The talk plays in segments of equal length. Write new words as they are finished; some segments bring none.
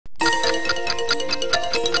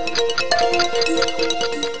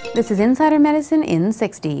This is Insider Medicine in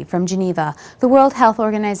 60 from Geneva. The World Health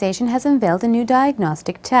Organization has unveiled a new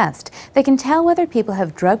diagnostic test that can tell whether people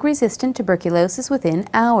have drug-resistant tuberculosis within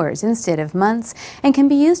hours instead of months, and can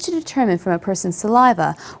be used to determine from a person's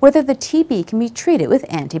saliva whether the TB can be treated with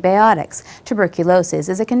antibiotics. Tuberculosis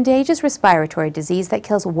is a contagious respiratory disease that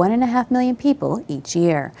kills 1.5 million people each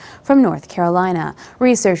year. From North Carolina,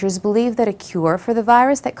 researchers believe that a cure for the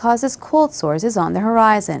virus that causes cold sores is on the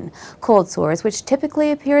horizon. Cold sores, which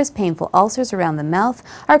typically appear as painful ulcers around the mouth,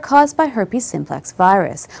 are caused by herpes simplex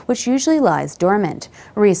virus, which usually lies dormant.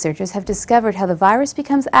 Researchers have discovered how the virus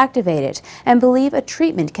becomes activated and believe a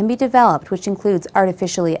treatment can be developed which includes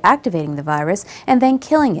artificially activating the virus and then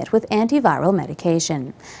killing it with antiviral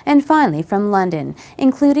medication. And finally, from London,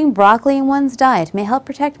 including broccoli in one's diet may help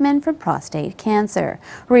protect men from prostate cancer.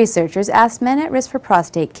 Researchers asked men at risk for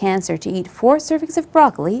prostate cancer to eat 4 servings of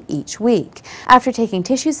broccoli each week. After taking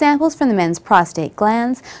tissue samples from the men's prostate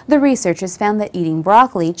glands, the researchers found that eating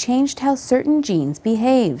broccoli changed how certain genes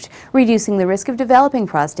behaved, reducing the risk of developing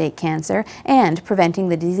prostate cancer and preventing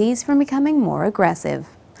the disease from becoming more aggressive.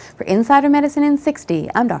 For Insider Medicine in 60,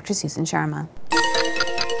 I'm Dr. Susan Sharma.